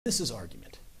This is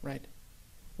argument, right?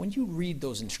 When you read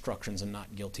those instructions on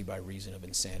not guilty by reason of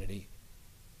insanity,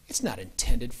 it's not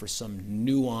intended for some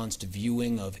nuanced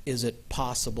viewing of, is it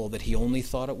possible that he only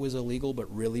thought it was illegal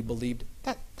but really believed?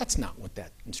 That's not what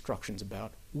that instruction's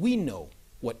about. We know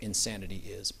what insanity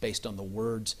is based on the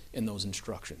words in those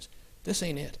instructions. This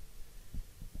ain't it.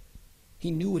 He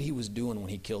knew what he was doing when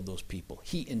he killed those people.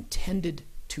 He intended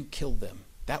to kill them.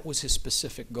 That was his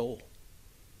specific goal.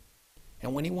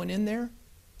 And when he went in there,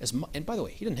 and by the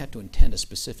way, he didn't have to intend a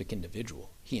specific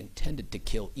individual. He intended to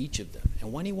kill each of them.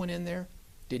 And when he went in there,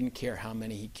 didn't care how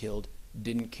many he killed,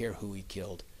 didn't care who he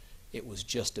killed. It was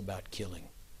just about killing.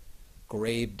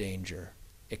 Grave danger,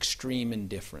 extreme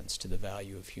indifference to the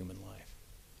value of human life.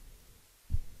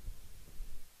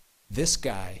 This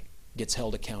guy gets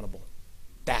held accountable.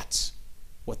 That's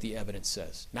what the evidence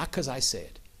says. Not because I say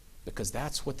it, because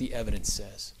that's what the evidence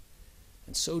says.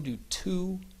 And so do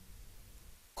two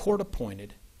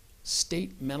court-appointed,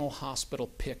 state mental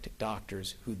hospital-picked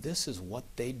doctors who this is what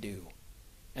they do.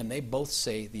 And they both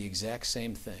say the exact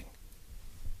same thing.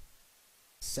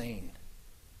 Sane.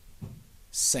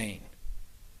 Sane.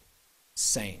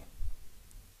 Sane.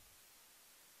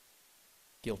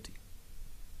 Guilty.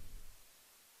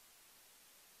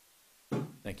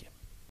 Thank you.